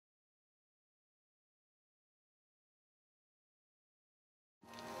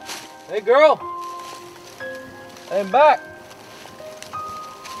Hey girl, I'm back.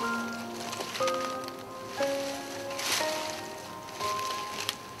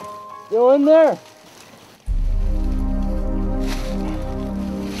 Still in there?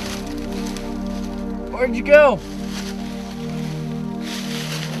 Where'd you go?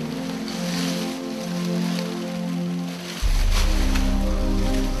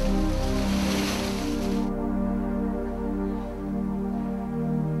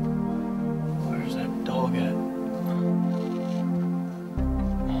 Where's that dog at?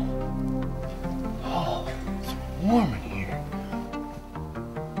 Oh, it's warm in here.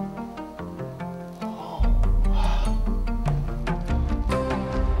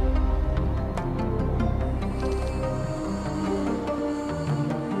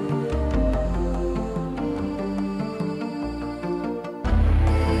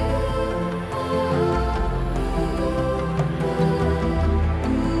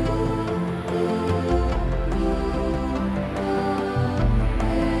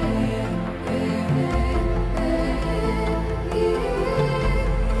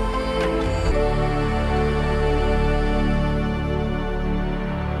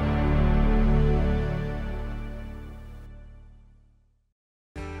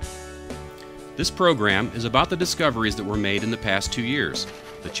 This program is about the discoveries that were made in the past 2 years,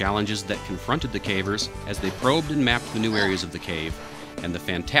 the challenges that confronted the cavers as they probed and mapped the new areas of the cave, and the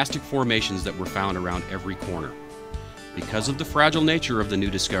fantastic formations that were found around every corner. Because of the fragile nature of the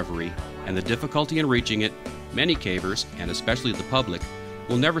new discovery and the difficulty in reaching it, many cavers, and especially the public,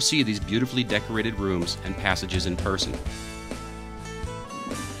 will never see these beautifully decorated rooms and passages in person.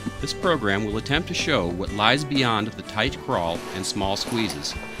 This program will attempt to show what lies beyond the tight crawl and small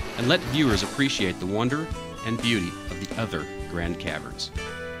squeezes, and let viewers appreciate the wonder and beauty of the other Grand Caverns.